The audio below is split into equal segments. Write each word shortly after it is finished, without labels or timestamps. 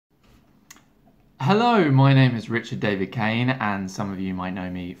Hello, my name is Richard David-Caine, and some of you might know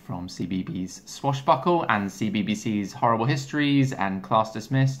me from CBeebies Swashbuckle and CBBC's Horrible Histories and Class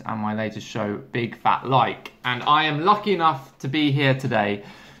Dismissed and my latest show, Big Fat Like. And I am lucky enough to be here today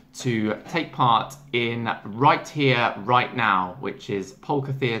to take part in Right Here, Right Now, which is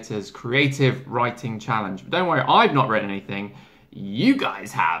Polka Theatre's Creative Writing Challenge. But don't worry, I've not written anything. You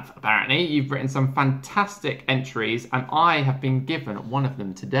guys have, apparently. You've written some fantastic entries, and I have been given one of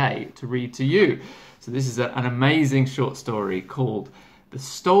them today to read to you. So this is an amazing short story called The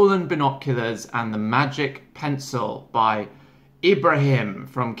Stolen Binoculars and the Magic Pencil by Ibrahim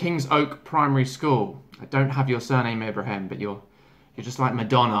from King's Oak Primary School. I don't have your surname, Ibrahim, but you're just like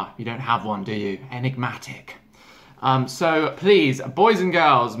Madonna. You don't have one, do you? Enigmatic. So please, boys and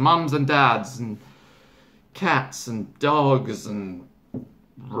girls, mums and dads, and cats and dogs and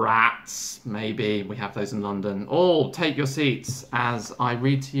rats, maybe, we have those in London, all take your seats as I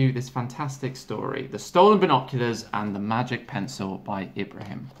read to you this fantastic story, The Stolen Binoculars and the Magic Pencil by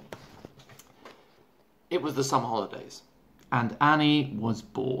Ibrahim. It was the summer holidays, and Annie was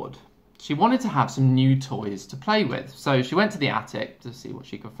bored. She wanted to have some new toys to play with, so she went to the attic to see what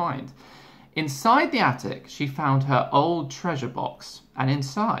she could find. Inside the attic, she found her old treasure box, and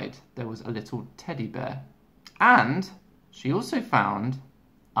inside there was a little teddy bear. And she also found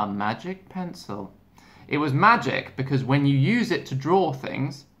a magic pencil. It was magic because when you use it to draw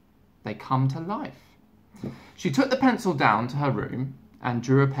things, they come to life. She took the pencil down to her room and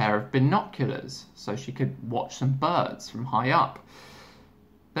drew a pair of binoculars so she could watch some birds from high up.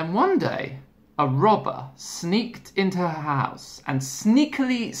 Then one day, a robber sneaked into her house and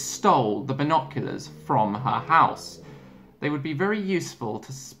sneakily stole the binoculars from her house. They would be very useful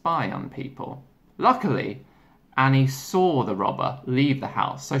to spy on people. Luckily, Annie saw the robber leave the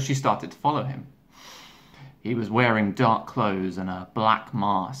house, so she started to follow him. He was wearing dark clothes and a black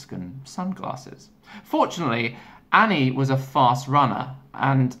mask and sunglasses. Fortunately, Annie was a fast runner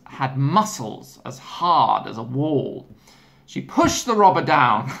and had muscles as hard as a wall. She pushed the robber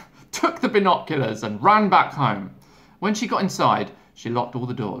down, took the binoculars and ran back home. When she got inside, she locked all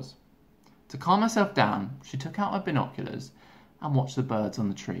the doors. To calm herself down, she took out her binoculars and watched the birds on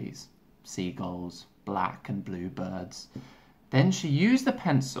the trees. Seagulls, black and blue birds. Then she used the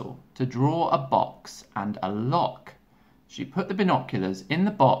pencil to draw a box and a lock. She put the binoculars in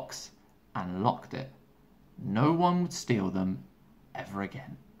the box and locked it. No one would steal them ever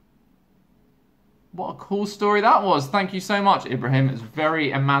again. What a cool story that was. Thank you so much, Ibrahim. It's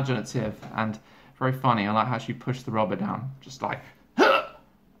very imaginative and very funny. I like how she pushed the robber down. Just like, huh,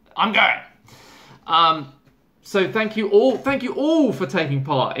 I'm going. So thank you all for taking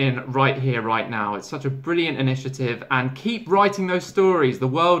part in Right Here, Right Now. It's such a brilliant initiative, and keep writing those stories. The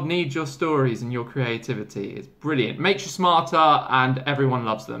world needs your stories and your creativity. It's brilliant. Makes you smarter, and everyone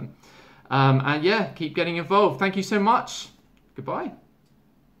loves them. And yeah, keep getting involved. Thank you so much. Goodbye.